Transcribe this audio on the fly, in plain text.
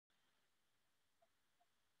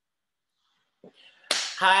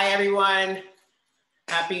Hi, everyone.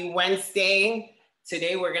 Happy Wednesday.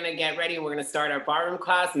 Today, we're going to get ready. We're going to start our ballroom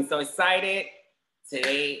class. I'm so excited.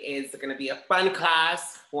 Today is going to be a fun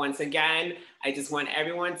class. Once again, I just want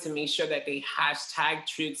everyone to make sure that they hashtag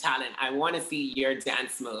True Talent. I want to see your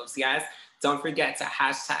dance moves, yes? Don't forget to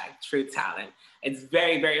hashtag True Talent. It's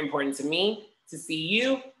very, very important to me to see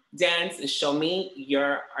you dance and show me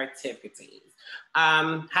your activities.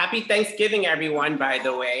 Happy Thanksgiving, everyone, by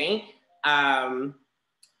the way.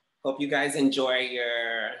 Hope you guys enjoy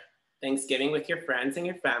your Thanksgiving with your friends and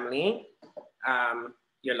your family,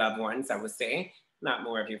 your loved ones, I would say, not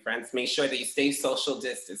more of your friends. Make sure that you stay social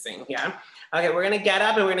distancing, yeah? Okay, we're gonna get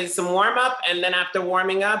up and we're gonna do some warm up, and then after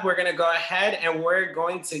warming up, we're gonna go ahead and we're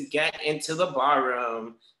going to get into the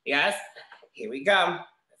ballroom, yes? Here we go,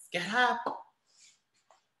 let's get up.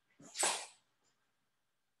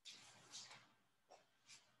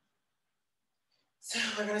 So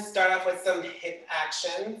we're gonna start off with some hip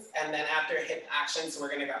actions, and then after hip actions, we're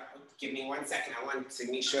gonna go, give me 1 second, I want to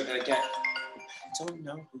make sure that I get, I don't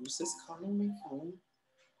know who's this calling my phone.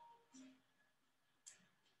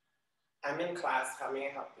 I'm in class, how may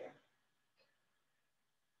I help you?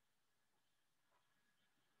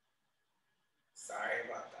 Sorry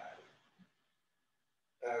about that.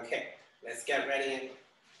 Okay, let's get ready and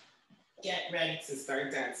get ready to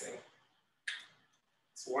start dancing.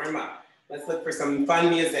 Let's warm up. Let's look for some fun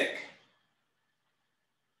music.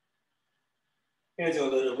 We're gonna do a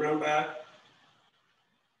little rumba.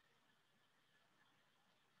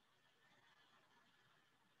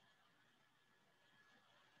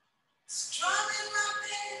 Strumming my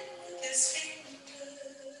pain with his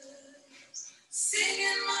fingers,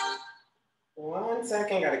 singing my... 1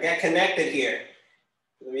 second, gotta get connected here.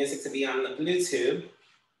 For the music to be on the Bluetooth.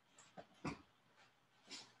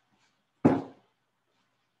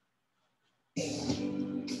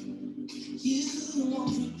 You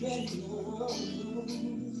won't regret it, no.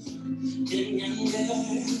 And young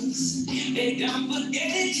girls, they don't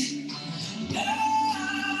forget.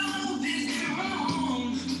 Love is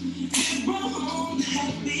wrong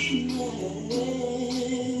happiness.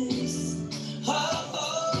 Oh.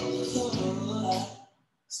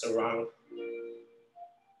 Still wrong.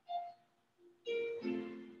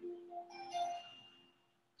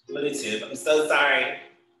 Bluetooth, I'm so sorry.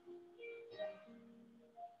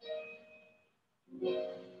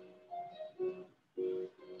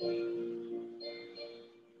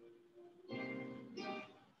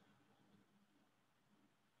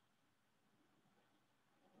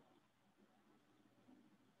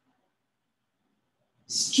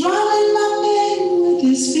 Strumming my pain with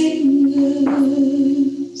his fingers,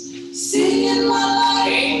 singing my life.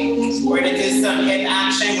 Okay, we're gonna do some hip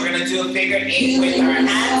action. We're gonna do a figure 8 with our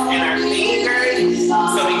hands and our fingers,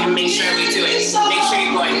 so we can make sure we do it. Make sure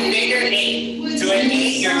you're going figure 8. Do an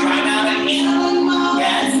 8. You're trying out an 8.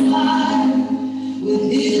 Yes.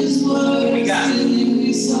 Here we go.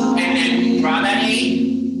 And then draw that 8.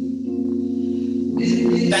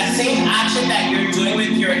 That same action that you're doing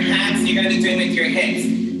with your hands, you're gonna be doing with your hips.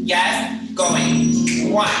 Yes? Going.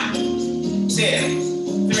 1,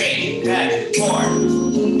 2, 3, good. 4,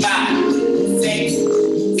 5, 6,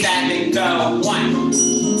 7, go. 1,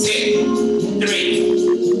 2,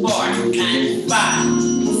 3, 4, and 5,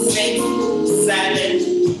 6,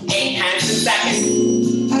 7, 8, hands in second.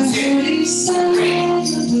 2, 3,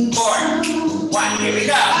 4, 1. Here we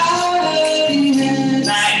go.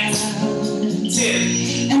 Nice. 2.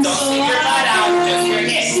 Don't take your butt out, just your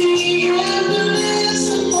hips.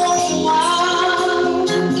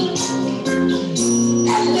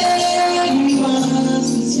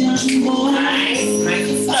 Nice, nice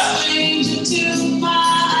and slow.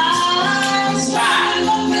 5,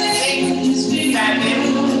 6, 7,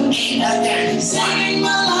 8, again.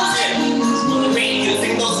 1, 2, 3.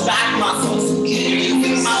 Using those back muscles. You're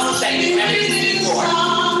using muscles that you've never used before.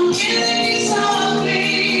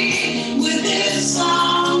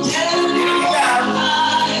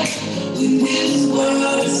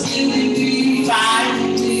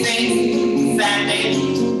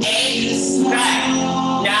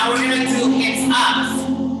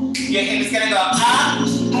 Your hip is gonna go up and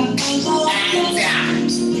down.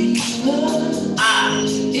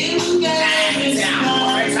 Up and down. One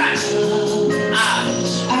more time. Up.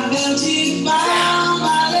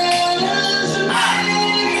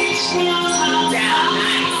 Down. Up. Down.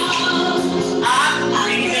 Nice. Up.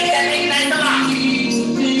 And you make that leg nice and long.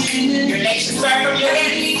 Your legs should start from your hip.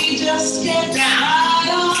 Down.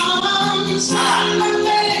 Up. Down.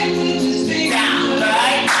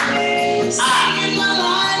 Right. Up. Down. Up.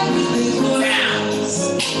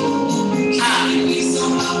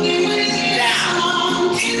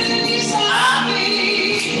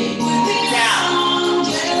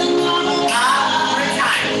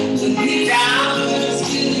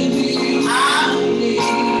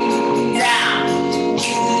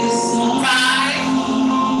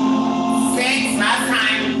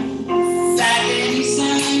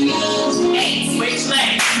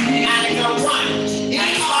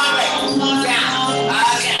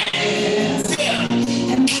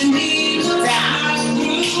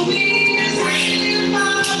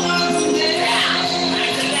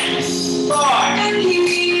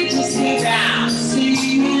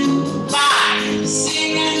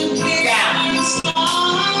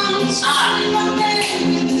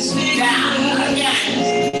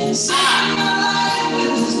 Down,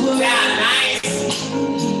 nice.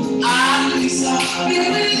 Up,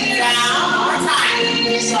 down, more time.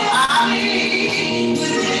 Up,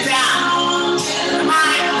 down. Come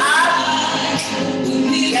on, up,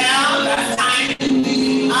 down, that's time.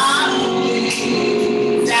 Up,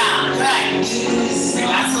 down, good.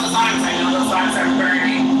 Relax those arms, I know those arms are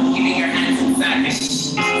burning. Keeping your hands in second.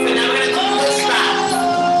 So now we're gonna do push back.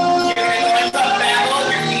 You're gonna go into a bevel,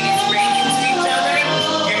 your feet is right into each other.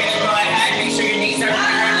 You're gonna go ahead, make sure your knees are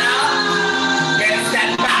parallel. You're gonna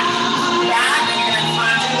step back, and you're gonna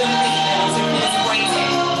contour the feet. Those are knees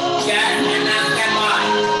pointed. Yes, and now step on.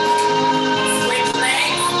 Switch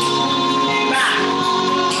legs, back.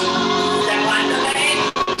 Step on the leg,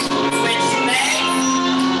 switch legs,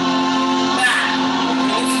 back.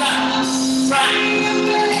 Knees up, front, in,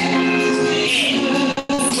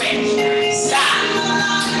 switch, stop,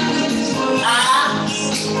 up,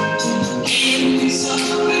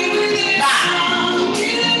 in, back,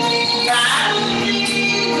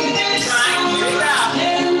 back,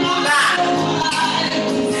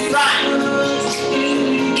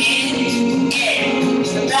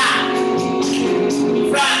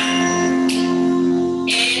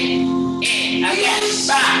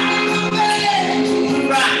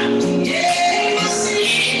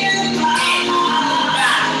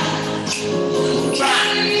 front,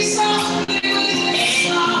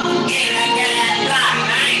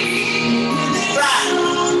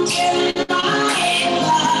 here we go, back, front,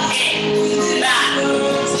 in, back,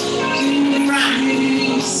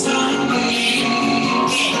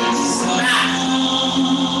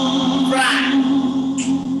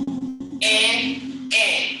 front, in,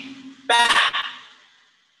 again, back,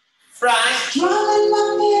 front,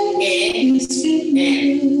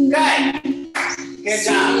 Good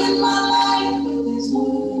job.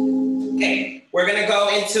 Okay, we're gonna go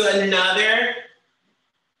into another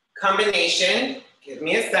combination. Give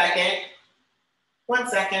me a second. 1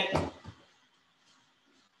 second.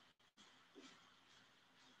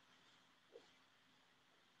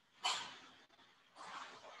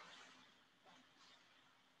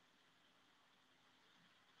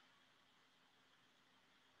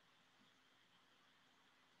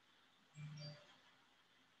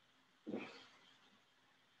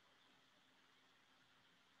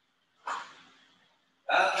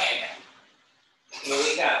 Okay, here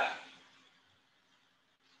we go.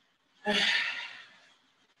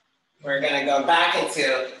 We're gonna go back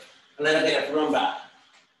into a little bit of Roomba.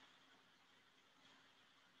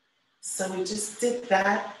 So we just did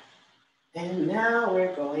that, and now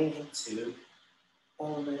we're going into a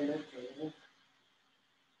little bit of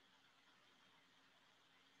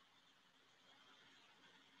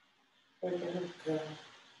we're gonna go.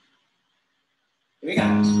 Here we go.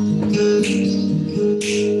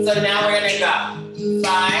 So now we're gonna go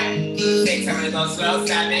 5, 6. I'm gonna go slow.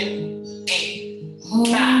 7, 8.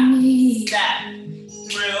 Back, step,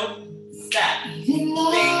 through, step,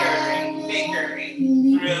 fingering,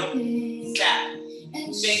 through, step,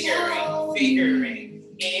 fingering,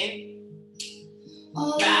 in,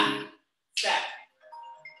 back, step.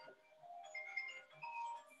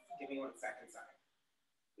 Give me 1 second, sorry.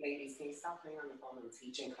 Ladies, can you stop playing on the phone? I'm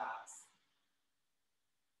teaching class.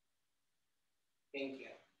 Thank you.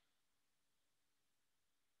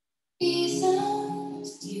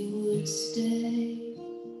 Reasons you would stay.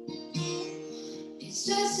 It's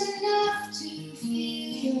just enough to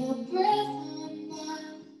feel your breath on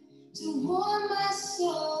mine, to warm my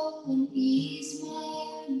soul and ease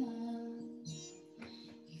my mind.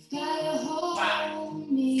 You've gotta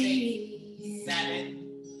hold me. 5, 6,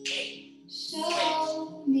 7, 8.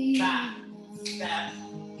 Show me. Back, step,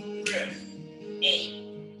 through,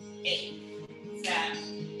 8, step,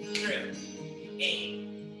 through,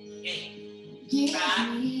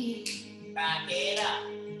 8, back it up.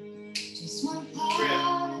 Just one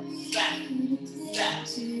part of you Step,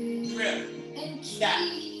 to through, and step,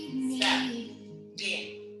 keep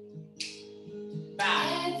in,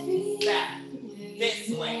 back, step, this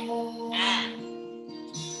way, and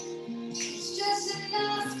it's just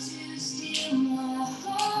enough to steal my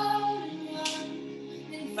heart and run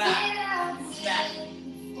and back, find out step,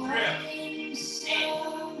 through,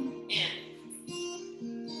 in.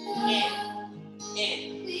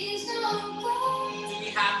 Please don't go. Do we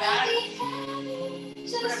have that?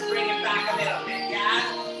 We're gonna bring it back a little bit,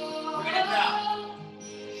 yeah? We're gonna go.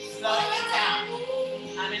 Slowing it down.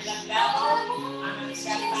 I'm in the bevel. I'm gonna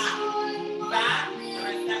step back. I'm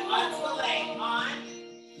gonna step onto the leg. On.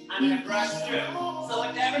 I'm gonna brush through. So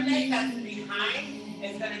whatever leg that's behind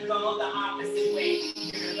is gonna go the opposite way.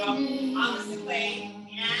 You're gonna go opposite way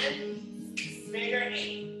and figure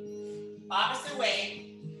 8. Opposite way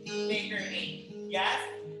Yes?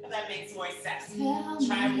 If that makes more sense.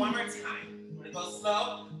 Try it one more time. I'm gonna go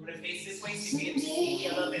slow. I'm gonna face this way so you can see me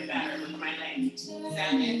a little bit better with my legs. 7,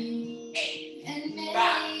 8,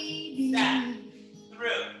 back, step,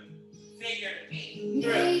 through, figure 8,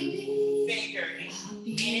 through, figure 8,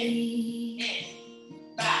 in,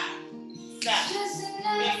 back, step,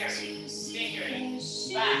 figure 8,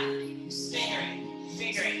 back,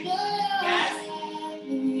 figure 8. Yes?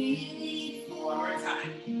 One more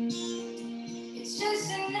time. It's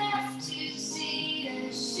just enough to see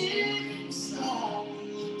a shooting star.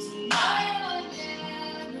 Tomorrow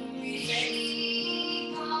never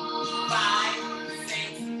really gone. 5,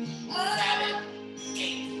 6, 7,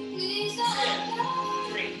 8, 2,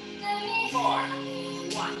 3, 4,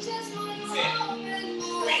 1, 2, 3,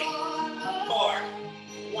 4,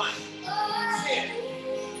 1, 2,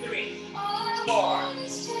 3, 4, 1,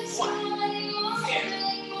 2,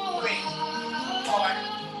 3, 4,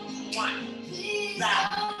 1.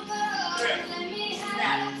 Back, through,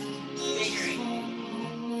 step, figuring,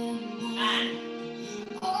 and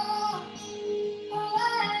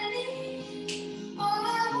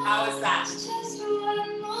how is that?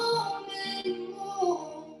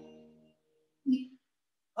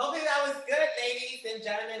 Hopefully that was good, ladies and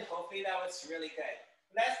gentlemen. Hopefully that was really good.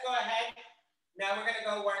 Let's go ahead. Now we're gonna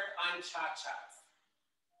go work on cha-chas.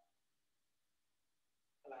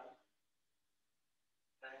 Hello.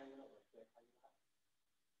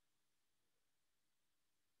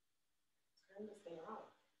 Turn this thing off.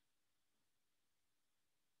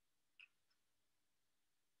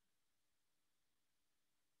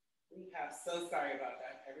 So sorry about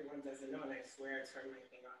that. Everyone doesn't know, and I swear I turned my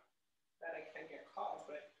thing off. That I can't get calls,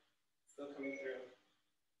 but still coming through.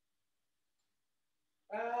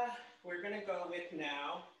 We're gonna go with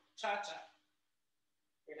now cha-cha.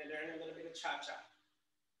 We're gonna learn a little bit of cha-cha.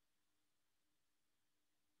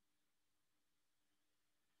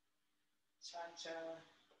 Cha-cha.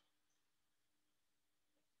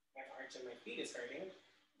 My arch of my feet is hurting.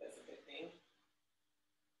 That's a good thing.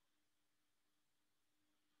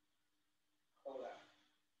 Hold up.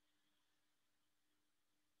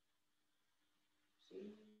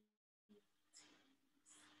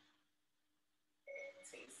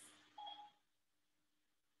 Taste.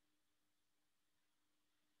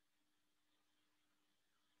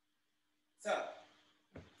 So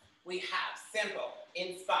we have simple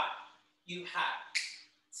in spot. You have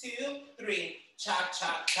 2, 3, cha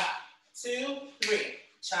cha cha. 2, 3,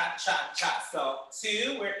 cha cha cha. So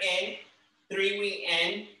 2, we're in, 3, we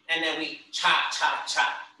in, and then we cha cha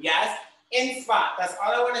cha. Yes? In spot. That's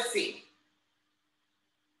all I want to see.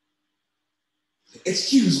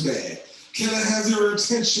 Excuse me. Can I have your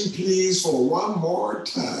attention, please, for one more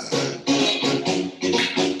time?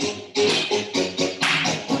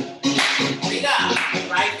 We got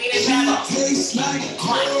right feet and pedal. Tastes like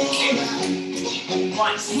 1, 2,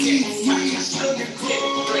 1, 2, cha cha cha. 2,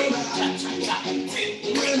 3, cha cha cha. 2,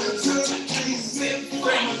 3, cha cha cha. 2,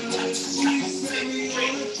 3, cha cha cha. 2, 3,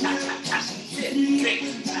 cha cha cha. 2, 3,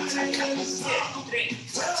 cha cha cha. 2, 3,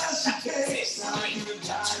 cha cha cha. 2, 3,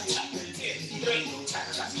 cha cha cha. 2, 3, cha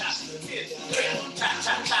cha cha. 2, 3, cha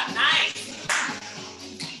cha cha. Nice.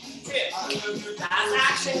 2. That's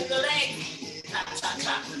action in the leg. Cha cha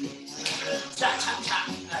cha. Cha cha cha.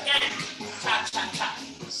 Again. Cha cha cha.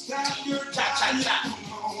 Cha cha cha.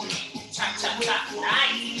 Cha cha cha.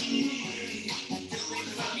 Nice.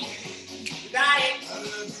 You got it.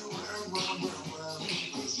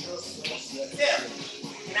 2.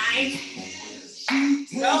 Nice.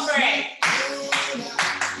 Go for it.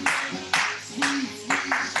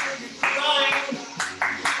 Going.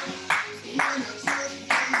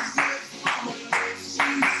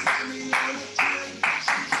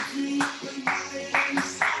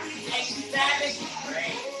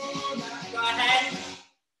 Great. Go ahead.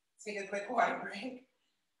 Take a quick water break.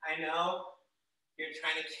 I know you're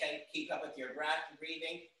trying to keep up with your breath,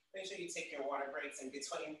 breathing. Make sure you take your water breaks in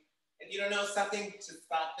between. If you don't know something, to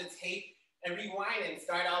stop the tape and rewind and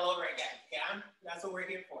start all over again. Yeah? That's what we're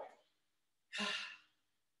here for.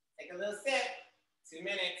 Take a little sip. 2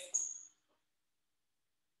 minutes.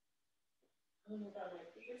 Oh my God, my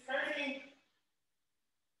feet is hurting.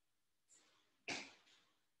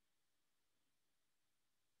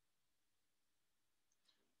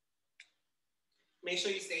 Make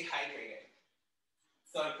sure you stay hydrated.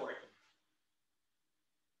 So important.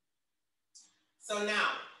 So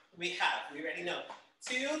now we already know,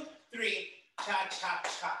 2, 3, cha cha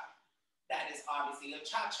cha. That is obviously a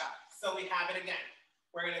cha cha. So we have it again.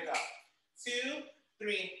 We're gonna go 2,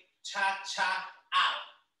 3, cha cha out.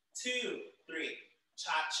 2, 3,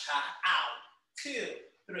 cha cha out. 2,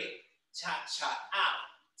 3, cha cha out.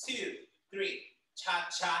 2, 3,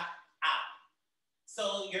 cha-cha, out.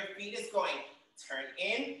 So your feet is going turn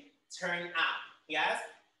in, turn out. Yes?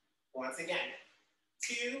 Once again.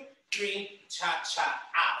 2, 3, cha-cha,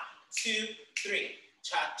 out. 2, 3,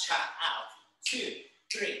 cha-cha, out. 2,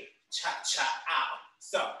 3, cha-cha, out.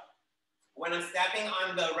 So when I'm stepping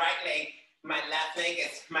on the right leg, my left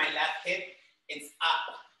hip is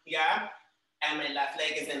up, yeah? And my left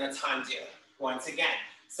leg is in a tendu. Once again.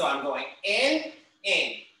 So I'm going in,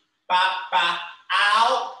 ba, ba,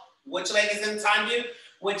 out. Which leg is in tendu?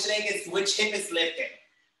 Which hip is lifted?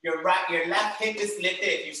 Your left hip is lifted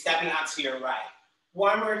if you're stepping out to your right.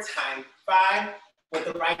 One more time. 5, with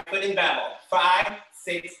the right foot in bevel. 5,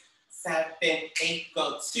 6, 7, 8,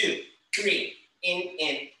 go. 2, 3,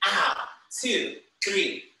 in, out. 2,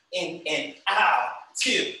 3, in, out.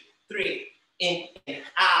 2, 3, in,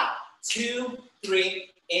 out. 2, 3,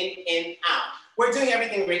 in, out. We're doing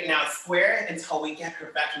everything right now square until we get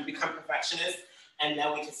perfection, become perfectionists, and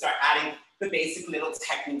then we can start adding the basic little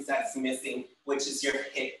techniques that's missing, which is your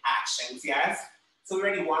hip actions, yes? So we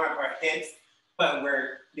already warm up our hips, but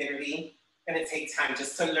we're literally gonna take time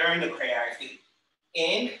just to learn the choreography.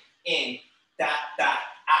 In, da, da,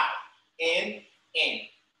 out. In,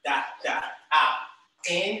 da, da, out.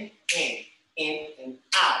 In,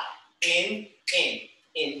 out. In,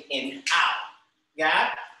 out.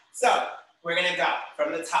 Yeah? So we're gonna go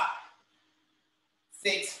from the top.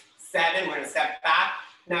 6, 7, we're gonna step back.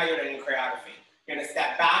 Now you're learning choreography. You're gonna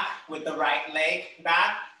step back with the right leg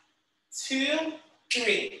back. 2,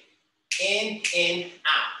 3, in,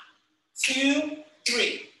 out. 2,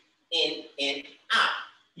 3, in, out.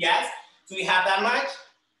 Yes? Do we have that much?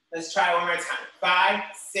 Let's try one more time.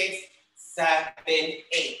 5, 6, 7,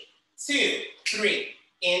 8. 2, 3,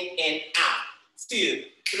 in, out. 2,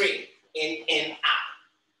 3, in, out.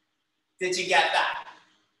 Did you get that?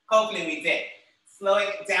 Hopefully we did. Slow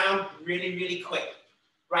it down really, really quick.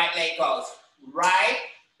 Right leg goes right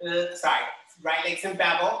leg's in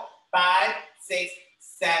bevel. 5, 6,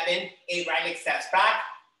 7, 8, right leg steps back.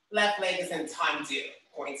 Left leg is in tendu.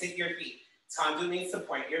 Point at your feet. Tendu means to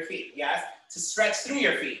point your feet, yes? To stretch through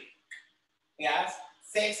your feet. Yes?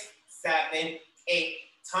 6, 7, 8.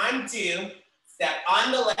 Tendu, step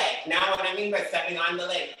on the leg. Now what I mean by stepping on the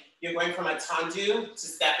leg, you're going from a tendu to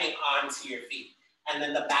stepping onto your feet. And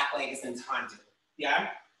then the back leg is in tendu. Yeah?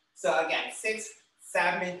 So again, 6,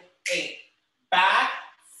 7, 8. Back,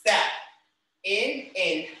 step. In,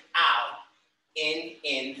 out.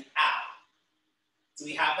 In, out. Do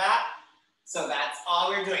we have that? So that's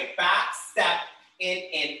all we're doing. Back, step,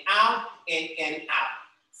 in, out, out.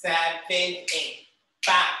 7, 8.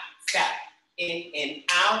 Back, step, in,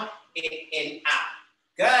 out, out.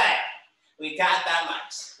 Good. We got that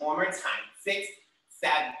much. One more time. 6,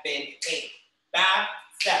 7, 8. Back,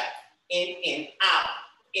 step, in, out,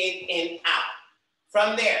 out.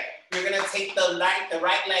 From there, you're gonna take the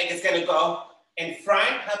right leg is gonna go in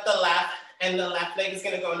front of the left, and the left leg is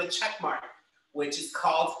gonna go in the check mark, which is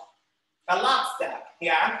called a lock step,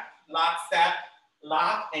 yeah? Lock step,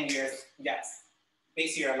 lock, and yes.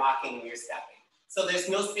 Basically you're locking and you're stepping. So there's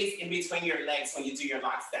no space in between your legs when you do your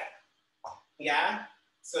lock step, yeah?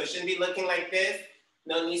 So it shouldn't be looking like this.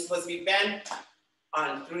 No knees supposed to be bent.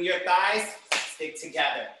 On through your thighs, stick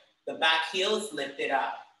together. The back heels lifted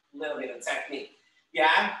up. A little bit of technique,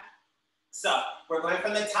 yeah? So we're going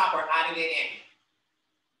from the top, we're adding it in.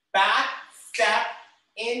 Back, step,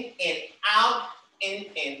 in, out,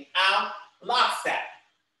 lock step.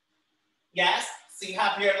 Yes, so you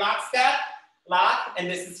have your lock step, lock, and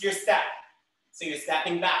this is your step. So you're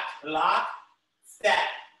stepping back, lock, step,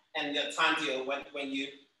 and the tendu. When you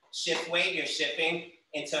shift weight, you're shifting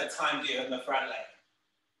into a tendu in the front leg.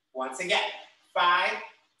 Once again, 5,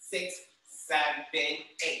 6, 7, 8.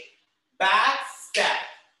 Back, step.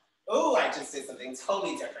 Oh, I just did something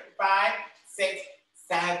totally different. 5, 6,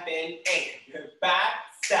 7, 8. Back,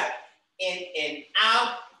 step. In,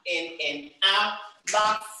 out,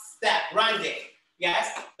 lock, step, ronde.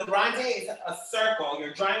 Yes, the ronde is a circle.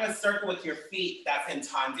 You're drawing a circle with your feet. That's in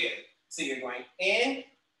tendu. So you're going in,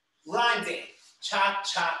 ronde, cha,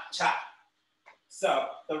 cha, cha. So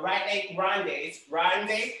the right leg ronde,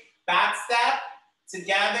 back step,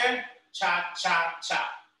 together, cha, cha, cha.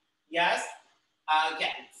 Yes?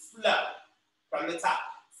 Again, slow. From the top.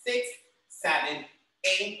 6, 7,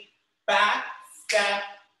 8. Back, step,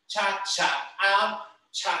 cha, cha, out,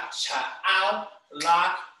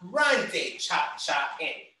 lock, ronde, cha, cha,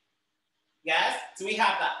 in. Yes? Do we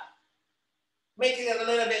have that? Making it a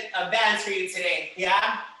little bit advanced for you today,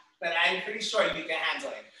 yeah? But I'm pretty sure you can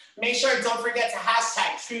handle it. Make sure, don't forget to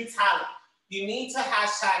hashtag True Talent. You need to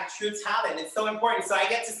hashtag True Talent. It's so important. So I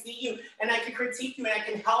get to see you and I can critique you and I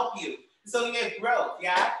can help you. So we get growth,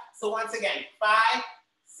 yeah? So once again, 5,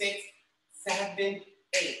 6, 7, 8.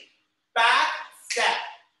 Back, step,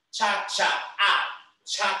 cha-cha, out,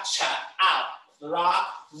 cha-cha, out. Lock,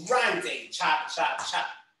 run, cha-cha-cha.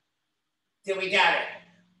 Did we get it?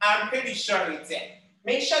 I'm pretty sure we did.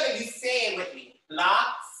 Make sure that you say it with me.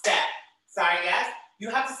 Lock, step. Sorry, yes? You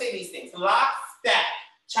have to say these things. Lock, step,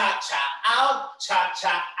 cha-cha, out, cha-cha,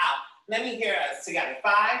 out. Let me hear us together.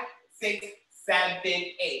 5, 6, 7,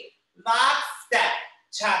 8. Lock, step,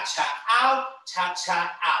 cha-cha, out,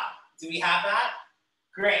 cha-cha, out. Do we have that?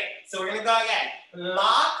 Great. So we're going to go again.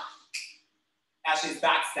 Lock, actually it's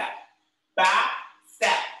back step. Back,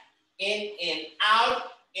 step. In, out,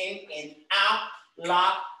 out.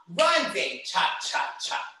 Lock, run, day,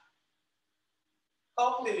 cha-cha-cha.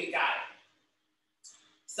 Hopefully we got it.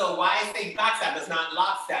 So why I say back step is not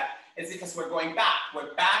lock step is because we're going back.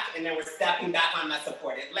 We're back and then we're stepping back on that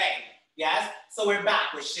supported leg. Yes? So we're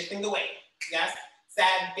back. We're shifting the weight. Yes? 7,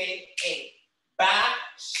 8. Back,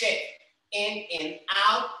 shift. In,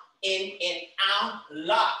 out,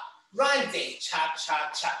 lock. Run, day,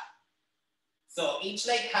 cha-cha-cha. So each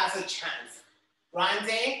leg has a chance. Run,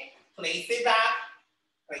 day, place it back,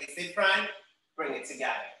 place it front, bring it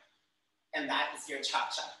together. And that is your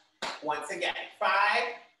cha-cha. Once again, 5,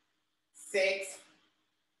 6,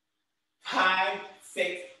 5,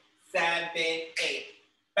 6, 7, 8.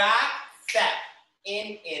 Back, step,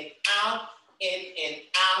 in, out,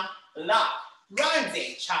 lock. Run,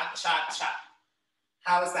 day, cha-cha-cha.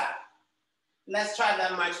 How is that? Let's try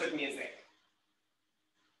that much with music.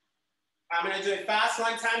 I'm gonna do it fast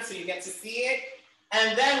one time so you get to see it.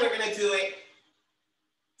 And then we're gonna do it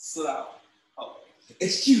slow. Hopefully.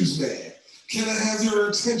 Excuse me, can I have your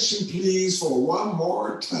attention please for one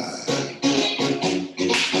more time?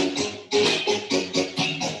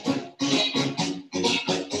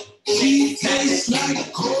 She tastes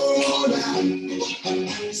like cola,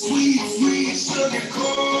 sweet, sweet sugar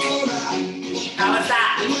cola. How is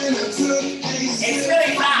that? It's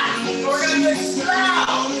really fast. We're gonna do it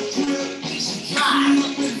slow.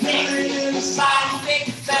 5,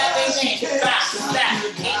 6, 7, 8. Back, step,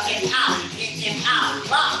 in, out,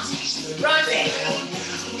 lock. Run it.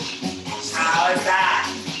 How is that?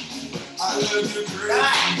 I love you, Good.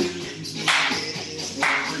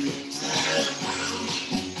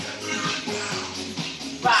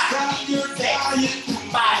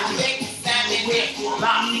 5, 6, 7, 8.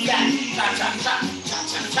 Lock, step, cha-cha-cha,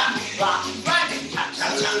 cha-cha-cha. Lock, run it,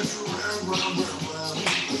 cha-cha-cha.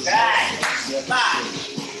 Good. 5.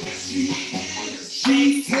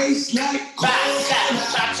 She tastes like cola. Back, step,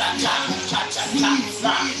 cha-cha-cha, cha-cha-cha.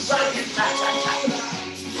 Lock, run it, cha-cha-cha.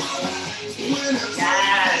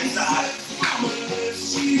 Yes.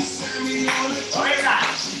 Over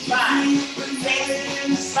time. 5,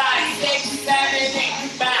 6, 7,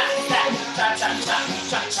 8. Back, step, cha-cha-cha,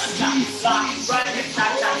 cha-cha-cha. Lock, run it,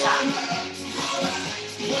 cha-cha-cha.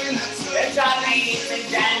 Good job, ladies and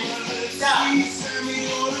gents. So,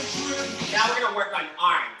 now we're gonna work on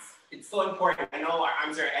arms. It's so important. I know our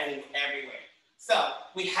arms are everywhere. So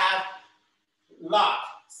we have lock.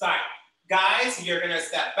 Sorry. Guys, you're gonna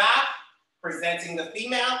step back, presenting the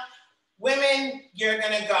female. Women, you're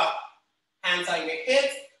gonna go hands on your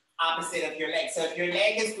hips, opposite of your leg. So if your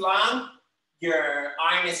leg is long, your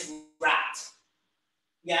arm is wrapped.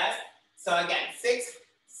 Yes? So again, 6,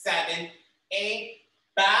 7, 8,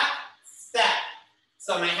 back, step.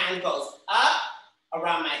 So my hand goes up,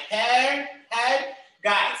 around my head.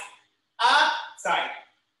 Guys, up, sorry.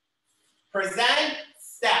 Present,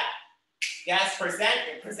 step. Yes, present,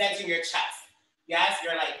 you're presenting your chest. Yes,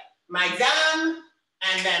 you're like, madam,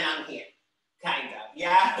 and then I'm here. Kind of,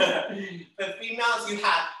 yeah? For females, you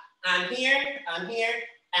have, I'm here,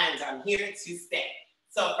 and I'm here to stay.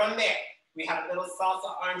 So from there, we have a little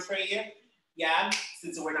salsa arms for you. Yeah,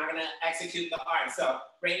 since we're not gonna execute the arm. So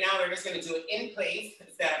right now, we're just gonna do it in place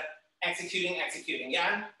instead of executing,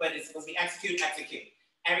 yeah? But it's supposed to be execute.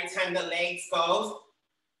 Every time the legs goes,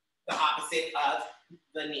 the opposite of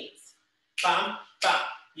the knees. Bum, bum,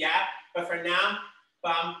 yeah? But for now,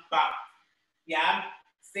 bum, bum, yeah?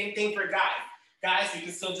 Same thing for guys. Guys, you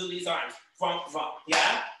can still do these arms. Bum, bum,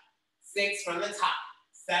 yeah? 6 from the top,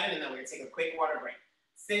 7, and then we're gonna take a quick water break.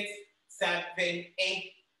 6, 7,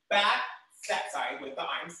 8, back, step, sorry, with the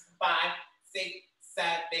arms. 5, 6,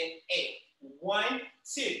 7, 8. 1,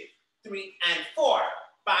 2, 3, and 4,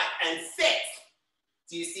 5, and 6.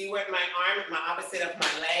 Do you see where my arm, my opposite of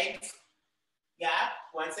my legs? Yeah,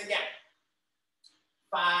 once again.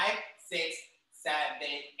 5, 6, 7,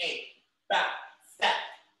 8. Back, step,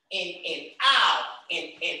 in,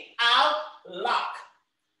 out, lock.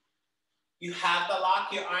 You have the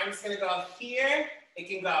lock, your arm's gonna go here. It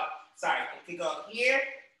can go sorry, it can go here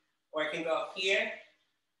or it can go here.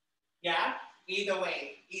 Yeah, either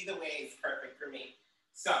way is perfect for me.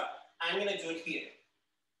 So I'm gonna do it here.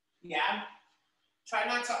 Yeah, try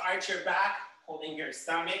not to arch your back, holding your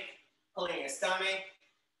stomach,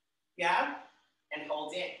 yeah, and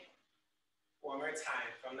hold in. One more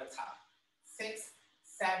time from the top. 6,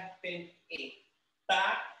 7, 8.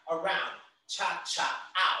 Back, around,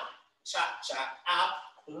 cha-cha, out, cha-cha, out,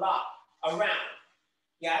 lock, around.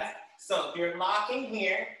 Yes? So you're locking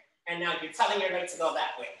here, and now you're telling your leg to go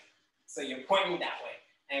that way. So you're pointing that way,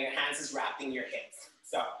 and your hands is wrapping your hips.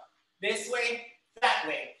 So this way, that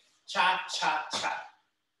way, cha-cha-cha.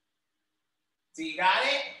 Do you got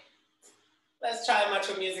it? Let's try much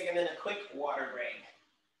with music and then a quick water break.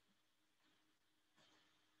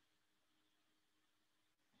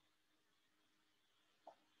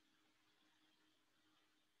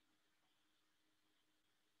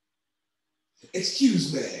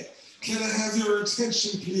 Excuse me, can I have your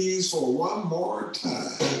attention please for one more time?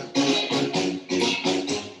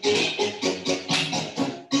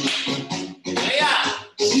 Yeah.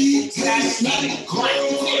 She tastes like cola,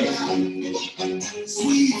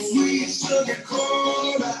 sweet, sweet sugar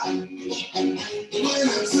cola. When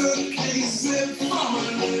I took a sip from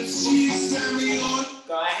her lips, she sent me on.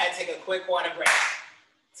 Go ahead, take a quick water break.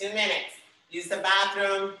 2 minutes. Use the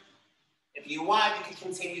bathroom. If you want, you can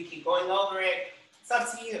continue, keep going over it. It's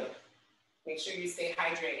up to you. Make sure you stay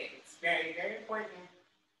hydrated. It's very, very important.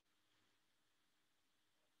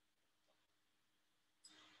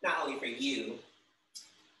 Not only for you,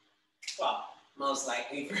 well, most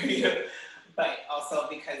likely for you, but also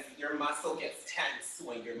because your muscle gets tense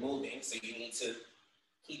when you're moving, so you need to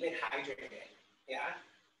keep it hydrated, yeah?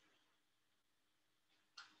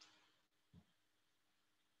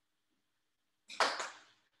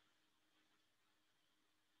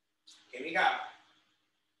 Here we go.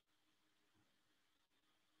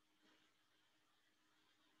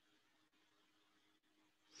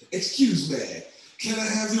 Excuse me, can I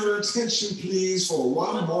have your attention please for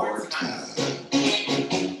one more time?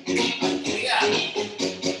 Here we go.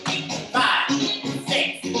 5,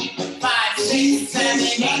 6, 5, 6, 7,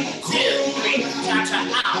 8, 2, 3. Cha-cha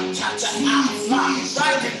out, cha-cha out, slide,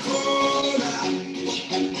 right.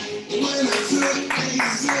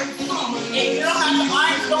 If you don't have the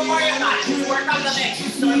arms, don't worry about it. Just work on the legs.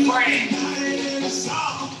 It's so important.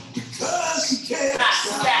 Back,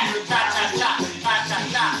 step, cha-cha-cha,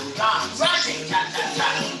 cha-cha-cha, long, running, cha-cha-cha.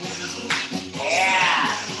 Yeah.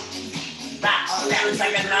 Back, step. It's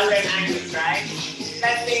like another language, right?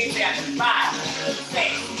 Let's do it together. 5,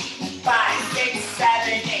 6, 5, 6,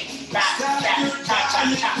 7, 8. Back, step,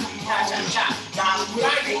 cha-cha-cha, cha-cha-cha, long,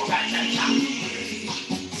 running, cha-cha-cha.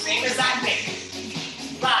 Same as I think.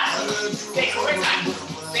 5, 6, more time.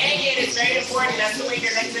 Saying it is very important. That's the way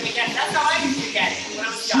your legs are going to get. That's how I used to get it when I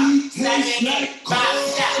was young. 7, 8, 5,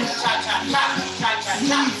 step, cha-cha-cha,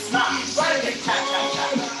 cha-cha-cha, slump, running, cha-cha-cha.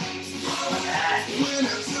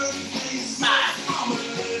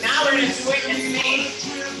 5. Now we're going to do it in speed.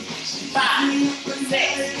 5,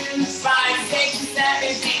 6, 5, 6,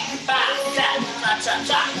 7, 8, 5, step,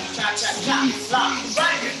 cha-cha-cha, cha-cha-cha, slump,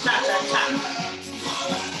 running, cha-cha-cha.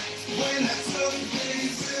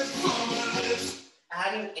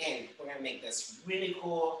 Adding in, we're gonna make this really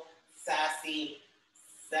cool, sassy,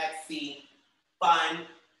 sexy, fun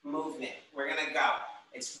movement. We're gonna go.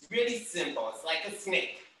 It's really simple. It's like a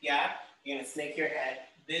snake, yeah? You're gonna snake your head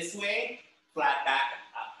this way, flat back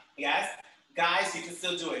up, yes? Guys, you can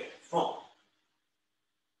still do it. Boom.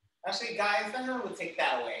 Actually, guys, I would take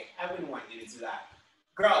that away. I wouldn't want you to do that.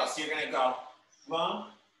 Girls, you're gonna go, boom,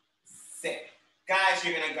 sit. Guys,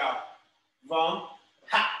 you're gonna go, boom,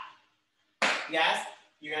 ha. Yes,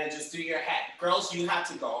 you're gonna just do your head. Girls, you have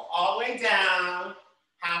to go all the way down,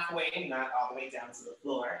 halfway, not all the way down to the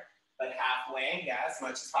floor, but halfway, yeah, as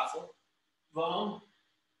much as possible. Boom,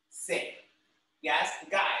 sit. Yes,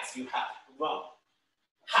 guys, you have boom,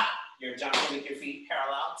 ha. You're jumping with your feet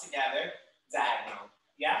parallel together, diagonal,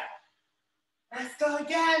 yeah? Let's go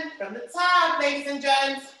again from the top, ladies and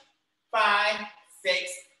gents. 5,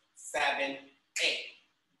 6, 7, 8.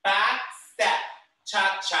 Back, step,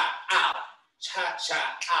 cha-cha, out.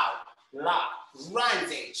 Cha-cha, out, lock,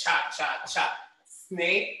 running, cha-cha-cha,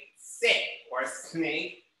 snake, sit, or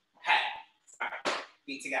snake, head. Sorry,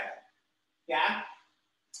 feet together. Yeah?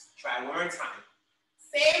 Try one more time.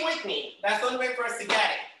 Stay with me. That's the only way for us to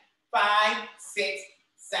get it. 5, 6,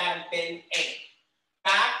 7, 8.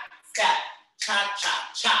 Back, step,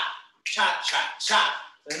 cha-cha-cha, cha-cha-cha,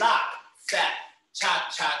 lock, step,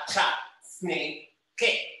 cha-cha-cha, snake,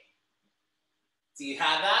 hit. Do you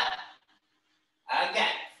have that?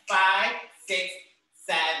 Again, 5, 6,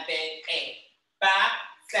 8. Back,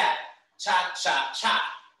 step, cha, cha, cha,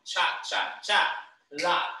 cha, cha, cha.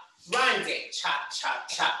 Lock, run it, cha, cha,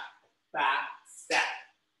 cha. Back, step.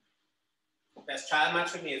 Let's try a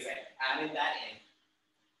bunch of music, adding that in.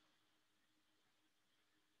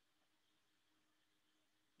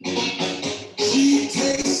 She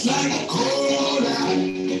tastes like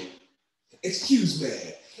cola. Excuse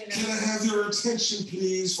me, can I have your attention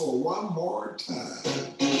please for one more time?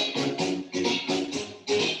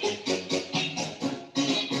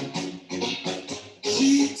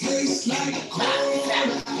 She tastes like cola.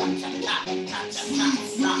 Sweet,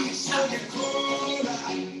 sweet sugar cola.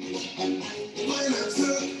 When I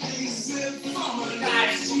took a sip from her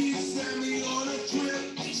life, she sent me on a trip.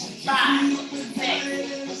 5,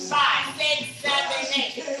 6, 5, 6, 7,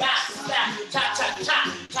 8. Back, step, cha, cha, cha,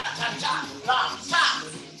 cha, cha, cha. Long, cha.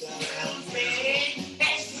 Spin,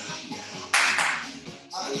 hey.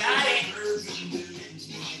 Got it.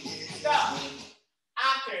 So,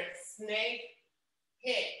 after snake,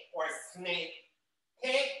 hit, or snake,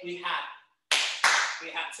 hit, we have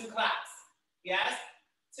 2 claps. Yes?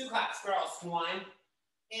 2 claps, girls. 1,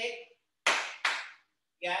 hit.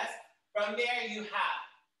 Yes? From there, you have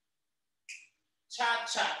cha,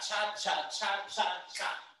 cha, cha, cha, cha, cha, cha.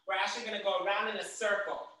 We're actually going to go around in a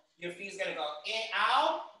circle. Your feet's going to go in,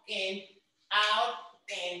 out, in, out,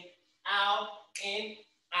 in, out, in,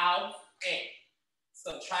 out, in.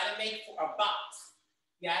 So try to make a box.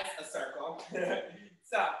 Yes, a circle.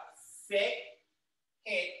 So, sit,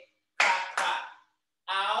 hit, clap, clap.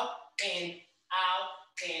 Out, in, out,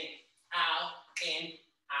 in, out, in,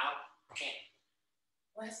 out, in.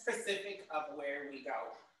 Less specific of where we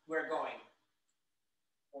go. We're going.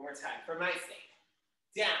 One more time for my sake.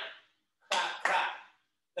 Down, clap, clap.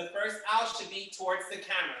 The first out should be towards the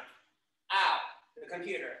camera. Out, the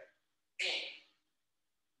computer, in.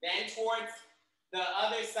 Then towards the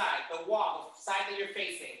other side, the wall, the side that you're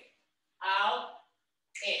facing. Out,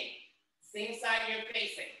 in. Same side you're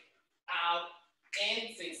facing. Out,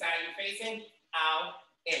 in. Same side you're facing. Out,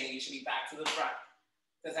 in. You should be back to the front.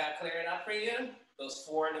 Does that clear it up for you? Those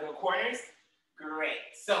 4 little corners?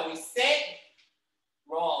 Great. So we sit,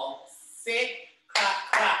 roll, sit,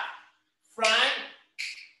 clap, clap. Front,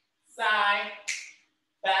 side,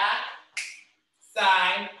 back,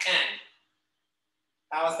 side, end.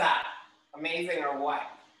 How was that? Amazing or what?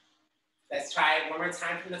 Let's try it one more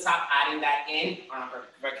time from the top, adding that in on our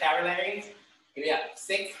vocabulary. Here we go.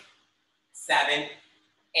 6, 7,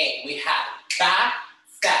 8. We have back,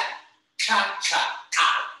 step, cha, cha,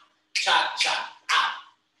 out, cha, cha,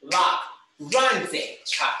 out. Lock, runs it,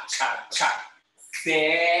 cha, cha, cha.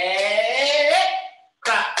 Sit,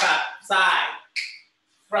 clap, clap, side,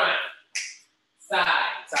 front,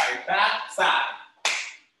 side, sorry, back, side.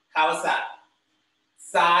 How was that?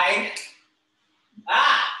 Side,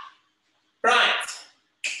 front,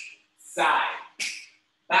 side,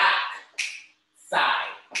 back, side,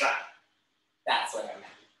 front. That's what I meant.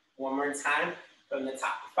 One more time from the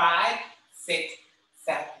top. 5, 6,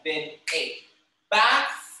 7, 8. Back,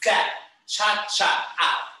 step, cha-cha,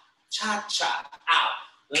 out. Cha-cha,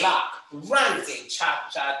 out. Lock, runs it,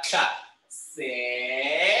 cha-cha-cha.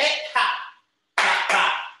 Sit, hop, hop,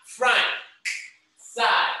 hop. Front,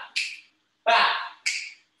 side, back,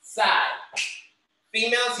 side.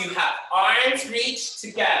 Females, you have arms reach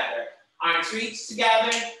together. Arms reach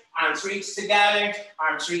together, arms reach together,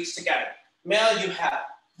 arms reach together. Male, you have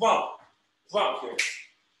bump, bump here.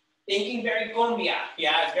 Thinking very cumbia,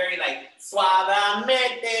 yeah, it's very like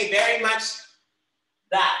suavemente, very much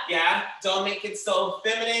that, yeah? Don't make it so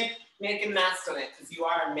feminine, make it masculine, because you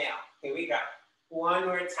are a male. Here we go. One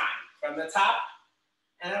more time from the top,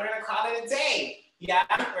 and we're gonna call it a day. Yeah,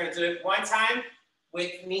 we're gonna do it one time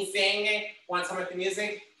with me saying it, one time with the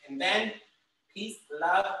music, and then peace,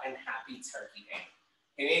 love, and happy Turkey Day.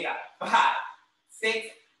 Here we go. 5, 6,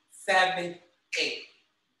 7, 8.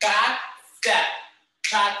 Back, step,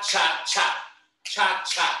 cha-cha-cha,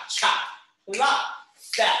 cha-cha-cha. Lock,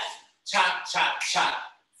 step,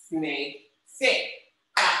 cha-cha-cha. Snake, sit,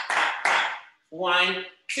 clap, clap, clap. 1,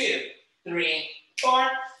 2, 3,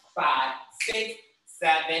 4, 5, 6,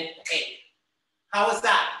 7, 8. How was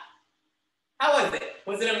that? How was it?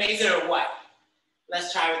 Was it amazing or what?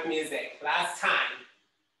 Let's try with music. Last time.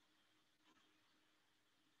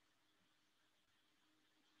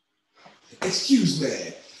 Excuse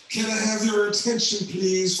me, can I have your attention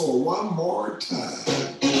please for one more time?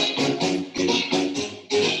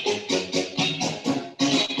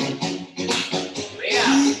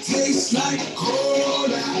 Yeah. It tastes like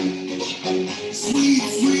cola, sweet,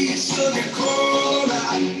 sweet sugar cola.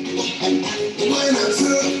 When I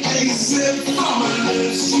took a sip from her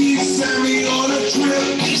lips, she sent me on a trip.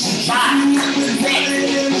 5,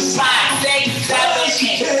 6, 7,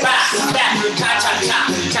 8. Rock, step, cha cha cha,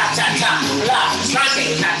 cha cha cha. Love,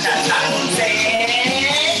 rocking, cha cha cha. Say,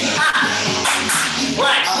 1,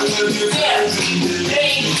 2, 3,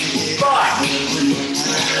 4.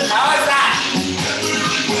 How was that?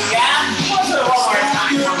 Yeah? We'll do it one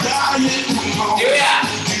more time. Do it.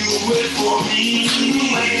 Do it for me.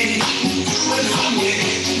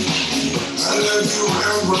 I love you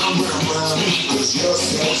round, round, round, round, 'cause you're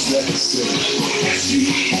so sexy.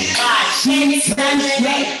 5, 6, 7,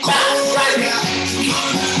 8, 5, 1.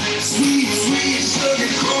 Sweet, sweet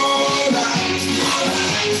sugar cola.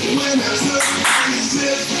 When I took a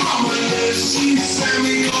sip from her lips, she sent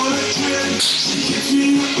me on a trip. She hit me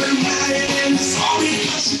up at night and saw me.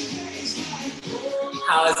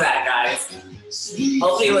 How was that, guys?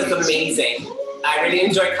 Hopefully it was amazing. I really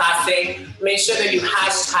enjoyed class today. Make sure that you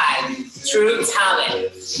hashtag True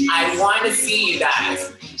Talent. I want to see you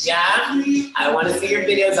guys. Yeah? I want to see your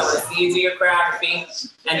videos. I want to see you do your choreography.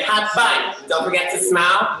 And have fun. Don't forget to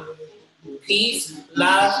smile. Peace,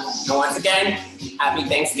 love, and once again, happy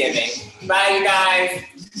Thanksgiving. Bye, you guys.